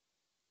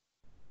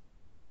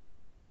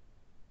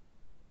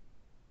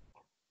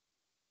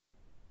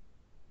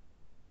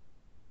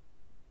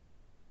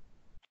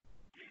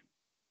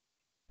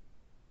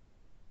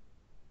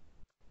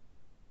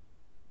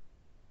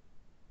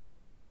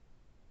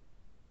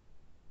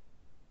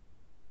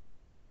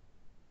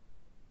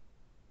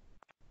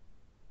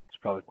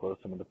 Probably close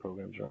some of the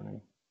programs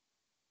running.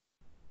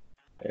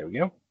 There we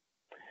go. All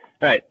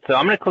right, so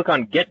I'm going to click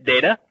on Get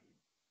Data.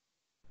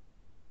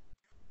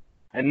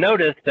 And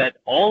notice that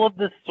all of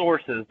the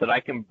sources that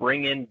I can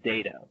bring in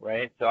data,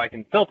 right? So I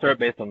can filter it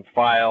based on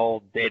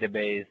file,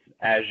 database,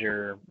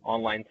 Azure,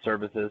 online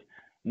services.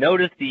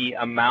 Notice the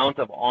amount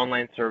of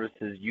online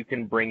services you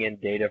can bring in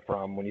data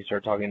from when you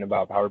start talking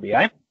about Power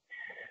BI.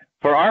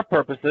 For our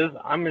purposes,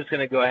 I'm just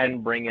going to go ahead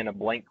and bring in a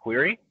blank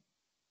query.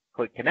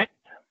 Click Connect.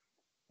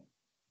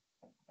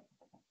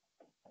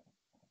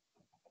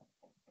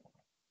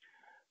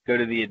 Go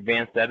to the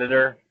advanced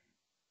editor,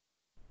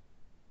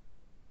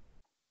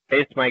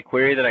 paste my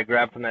query that I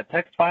grabbed from that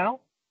text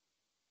file,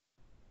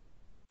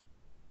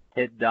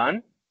 hit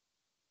done,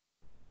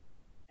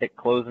 hit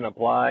close and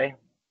apply.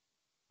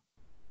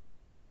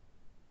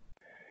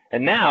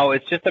 And now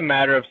it's just a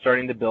matter of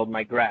starting to build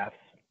my graphs,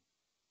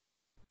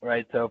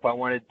 right? So if I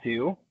wanted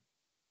to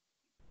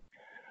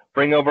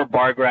bring over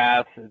bar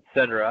graphs,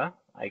 etc.,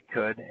 I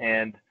could.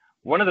 And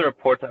one of the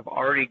reports I've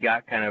already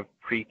got kind of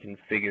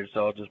pre-configured,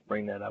 so I'll just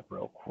bring that up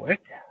real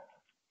quick.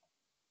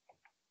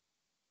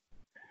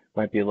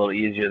 Might be a little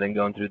easier than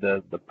going through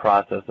the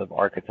process of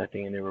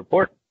architecting a new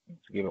report.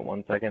 So give it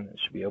 1 second. It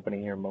should be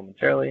opening here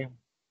momentarily.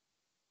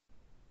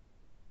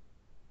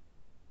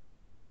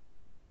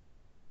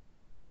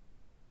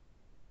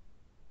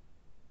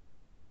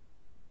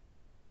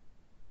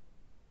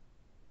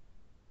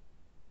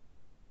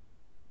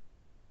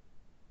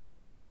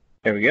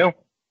 There we go. All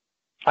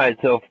right,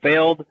 so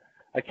failed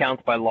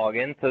accounts by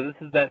login. So this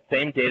is that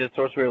same data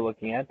source we were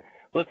looking at.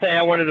 Let's say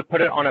I wanted to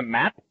put it on a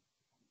map,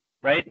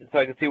 right? So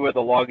I can see where the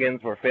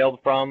logins were failed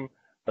from.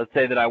 Let's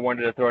say that I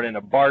wanted to throw it in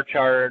a bar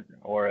chart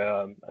or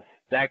a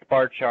stacked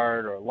bar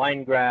chart or a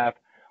line graph,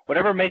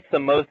 whatever makes the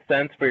most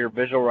sense for your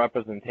visual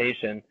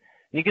representation.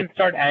 You can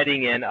start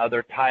adding in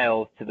other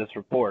tiles to this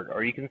report,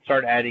 or you can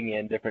start adding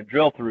in different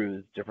drill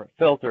throughs, different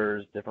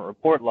filters, different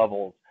report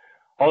levels,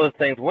 all those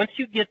things. Once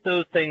you get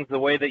those things the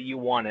way that you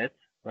want it,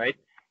 right,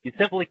 you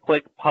simply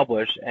click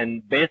Publish,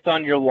 and based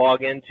on your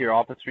login to your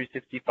Office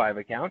 365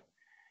 account,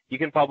 you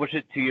can publish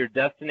it to your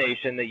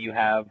destination that you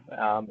have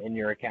in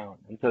your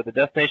account. And so the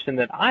destination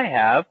that I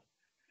have,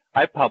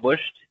 I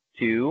published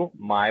to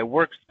my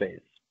workspace.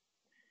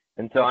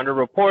 And so under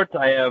Reports,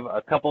 I have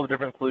a couple of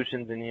different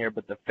solutions in here,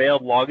 but the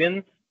failed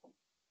logins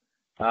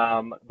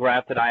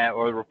graph that I have,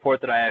 or the report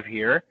that I have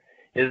here,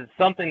 is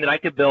something that I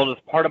could build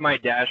as part of my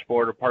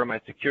dashboard or part of my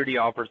security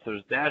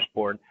officer's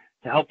dashboard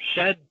to help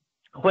shed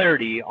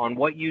clarity on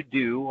what you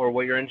do or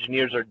what your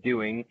engineers are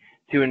doing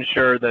to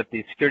ensure that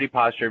the security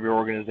posture of your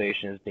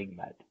organization is being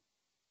met,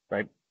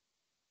 right?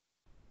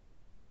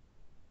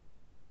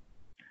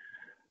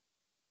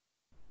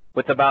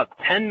 With about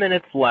 10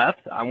 minutes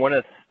left, I want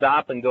to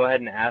stop and go ahead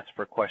and ask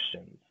for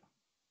questions.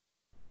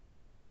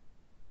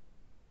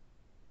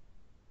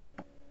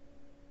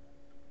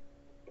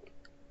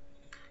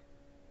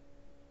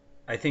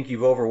 I think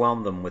you've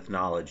overwhelmed them with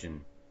knowledge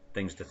and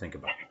things to think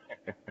about.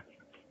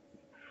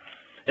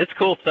 It's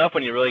cool stuff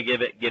when you really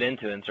get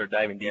into it and start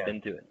diving deep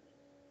into it.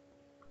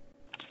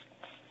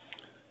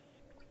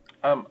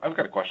 I've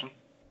got a question.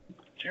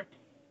 Sure.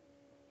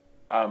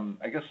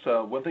 I guess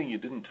one thing you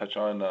didn't touch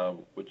on,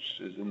 which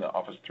is in the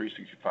Office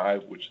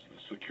 365, which is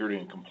the security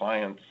and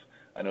compliance.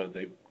 I know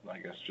they, I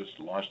guess, just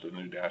launched a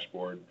new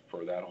dashboard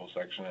for that whole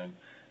section, and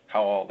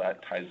how all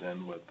that ties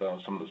in with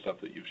some of the stuff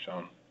that you've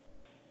shown.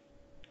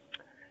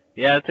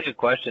 Yeah, that's a good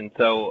question.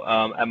 So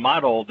at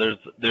Model, there's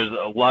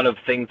a lot of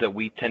things that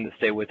we tend to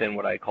stay within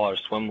what I call our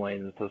swim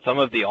lanes. So some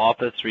of the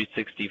Office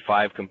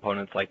 365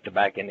 components, like the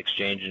backend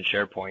Exchange and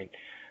SharePoint,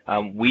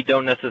 we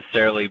don't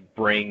necessarily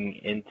bring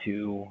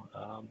into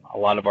a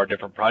lot of our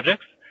different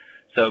projects.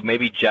 So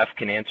maybe Jeff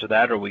can answer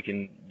that, or we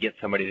can get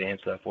somebody to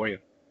answer that for you.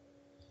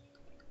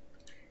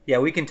 Yeah,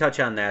 we can touch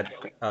on that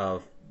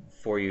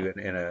for you at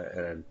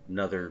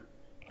another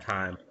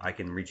time. I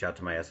can reach out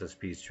to my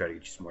SSPs to try to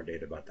get you some more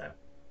data about that.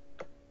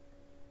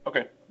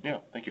 Okay, yeah,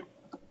 thank you.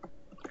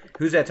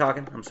 Who's that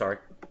talking? I'm sorry.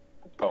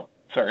 Oh,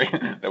 Sorry,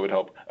 that would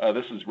help.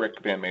 This is Rick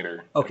Van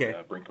Mater. Okay.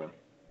 At, Brinkman.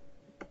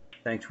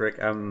 Thanks,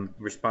 Rick. I'm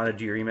responded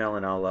to your email,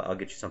 and I'll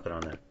get you something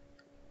on that.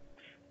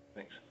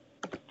 Thanks.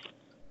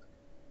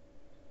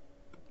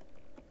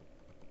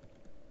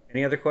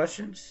 Any other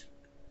questions?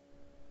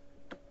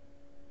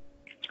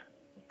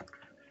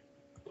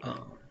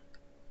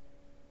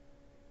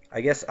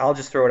 I guess I'll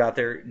just throw it out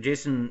there,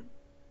 Jason.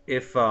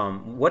 If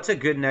what's a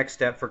good next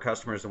step for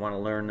customers that want to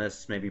learn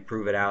this, maybe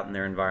prove it out in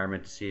their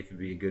environment to see if it'd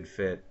be a good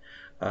fit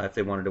if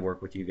they wanted to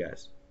work with you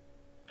guys?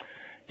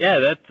 Yeah,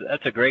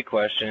 that's a great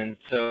question.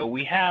 So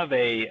we have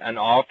an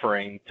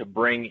offering to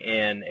bring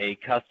in a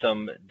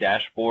custom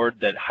dashboard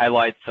that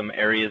highlights some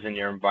areas in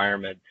your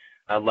environment,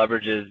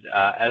 leverages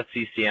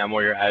SCCM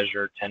or your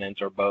Azure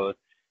tenants or both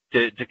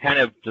to kind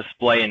of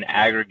display an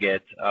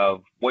aggregate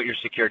of what your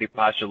security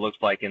posture looks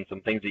like and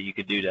some things that you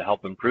could do to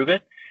help improve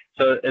it.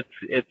 So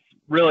it's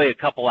really a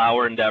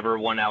couple-hour endeavor,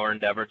 1 hour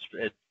endeavor.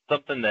 It's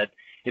something that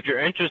if you're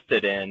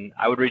interested in,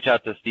 I would reach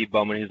out to Steve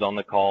Bowman, who's on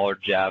the call, or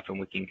Jeff, and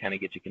we can kind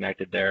of get you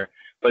connected there.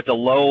 But it's a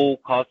low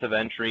cost of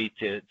entry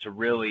to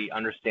really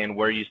understand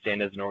where you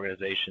stand as an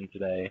organization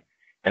today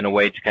and a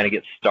way to kind of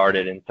get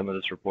started in some of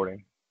this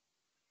reporting.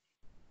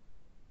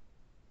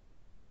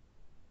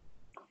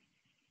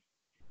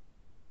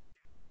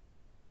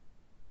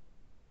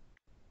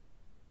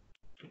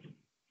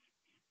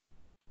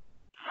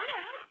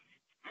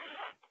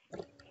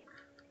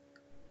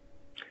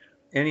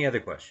 Any other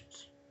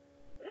questions?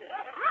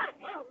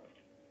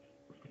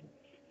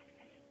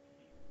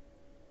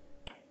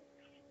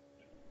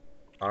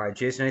 All right,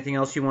 Jason, anything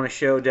else you want to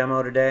show,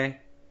 demo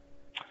today?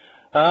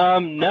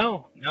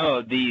 No.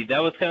 That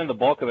was kind of the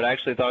bulk of it. I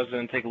actually thought it was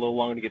going to take a little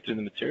longer to get through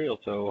the material.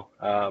 So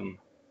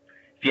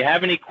if you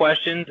have any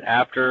questions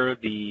after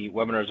the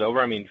webinar is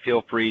over, I mean,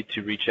 feel free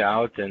to reach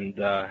out, and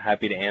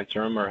happy to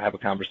answer them or have a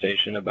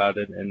conversation about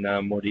it in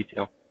more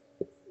detail.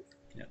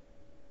 Yeah.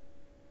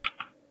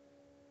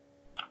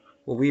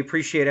 Well, we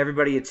appreciate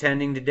everybody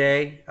attending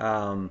today,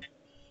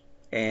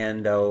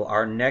 and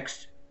our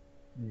next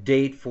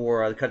date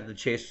for the Cut to the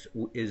Chase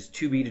is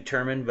to be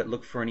determined, but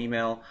look for an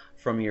email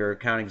from your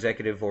account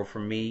executive or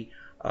from me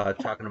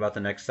talking about the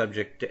next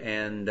subject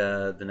and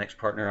the next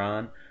partner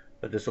on.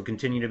 But this will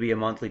continue to be a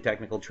monthly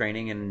technical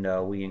training,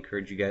 and we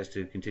encourage you guys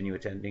to continue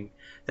attending.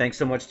 Thanks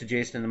so much to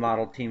Jason and the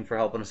model team for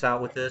helping us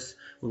out with this.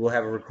 We will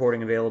have a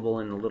recording available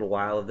in a little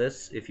while of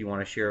this if you want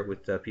to share it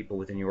with people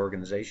within your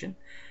organization.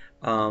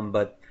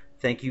 But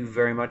thank you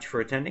very much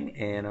for attending,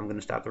 and I'm going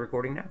to stop the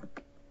recording now.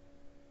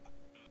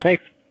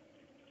 Thanks.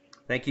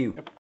 Thank you.